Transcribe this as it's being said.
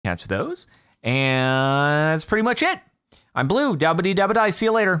catch those. And that's pretty much it. I'm Blue. Dabbity dabbity. See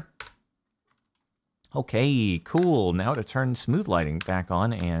you later. Okay, cool. Now to turn smooth lighting back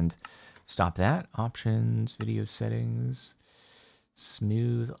on and stop that. Options, video settings,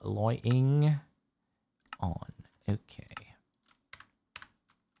 smooth lighting on. Okay.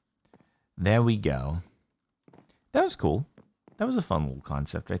 There we go. That was cool. That was a fun little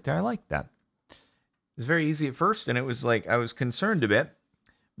concept right there. I liked that. It was very easy at first, and it was like I was concerned a bit,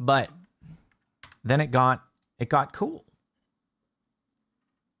 but then it got cool.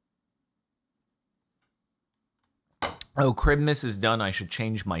 Oh, Cribmas is done. I should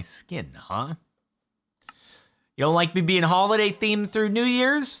change my skin, huh? You don't like me being holiday themed through New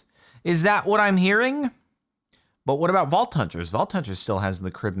Year's? Is that what I'm hearing? But what about Vault Hunters? Vault Hunters still has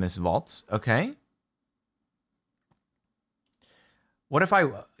the Cribmas vaults. Okay. What if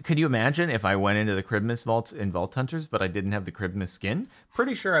could you imagine if I went into the Cribmas vaults in Vault Hunters, but I didn't have the Cribmas skin?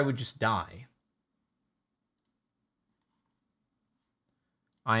 Pretty sure I would just die.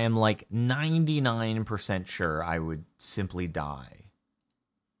 I am like 99% sure I would simply die.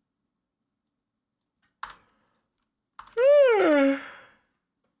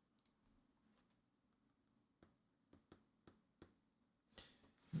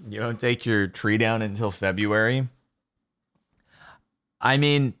 You don't take your tree down until February? I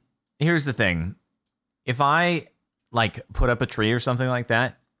mean, here's the thing. If I, like, put up a tree or something like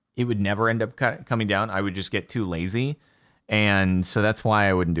that, it would never end up coming down. I would just get too lazy. And so that's why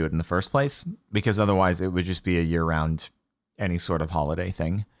I wouldn't do it in the first place. Because otherwise, it would just be a year-round, any sort of holiday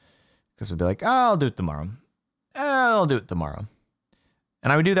thing. Because I'd be like, oh, I'll do it tomorrow. I'll do it tomorrow.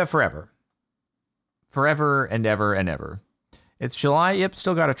 And I would do that forever. Forever and ever and ever. It's July. Yep,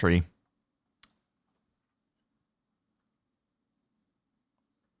 still got a tree.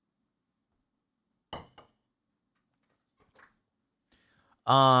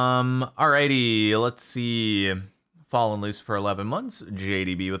 Alrighty, let's see. Fallen Loose for 11 months.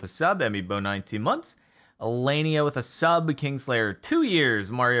 JDB with a sub. Emmy Bo 19 months. Elania with a sub. Kingslayer 2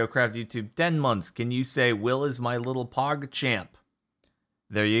 years. Mario Craft YouTube 10 months. Can you say Will is my little pog champ?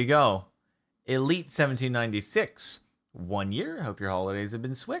 There you go. Elite 1796. 1 year. Hope your holidays have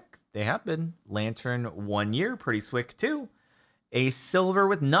been swick. They have been. Lantern 1 year. Pretty swick too. A silver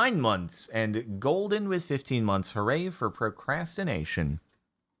with 9 months. And golden with 15 months. Hooray for procrastination.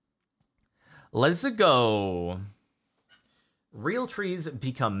 Let's go. Real trees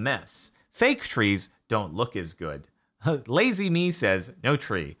become mess. Fake trees don't look as good. Lazy Me says, no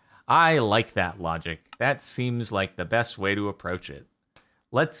tree. I like that logic. That seems like the best way to approach it.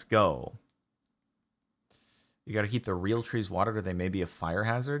 Let's go. You got to keep the real trees watered or they may be a fire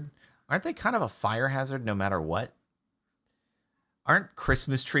hazard. Aren't they kind of a fire hazard no matter what? Aren't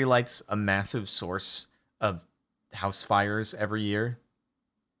Christmas tree lights a massive source of house fires every year?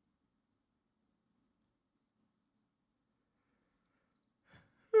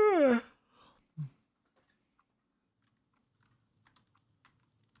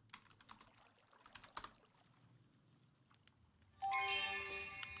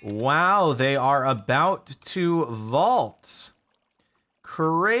 Wow, they are about to vault.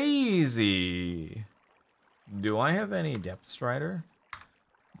 Crazy. Do I have any Depth Strider?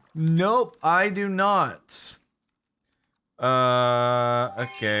 Nope, I do not.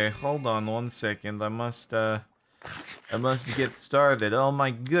 Okay, hold on 1 second. I must get started. Oh my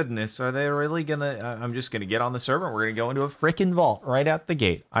goodness, are they really gonna... I'm just gonna get on the server and we're gonna go into a frickin' vault right out the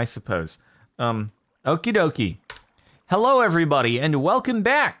gate, I suppose. Okie dokie. Hello everybody, and welcome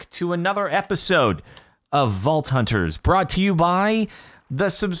back to another episode of Vault Hunters, brought to you by the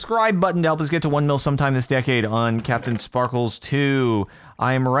subscribe button to help us get to 1 mil sometime this decade on CaptainSparklez 2.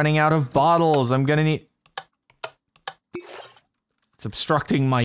 I am running out of bottles. I'm gonna need... It's obstructing my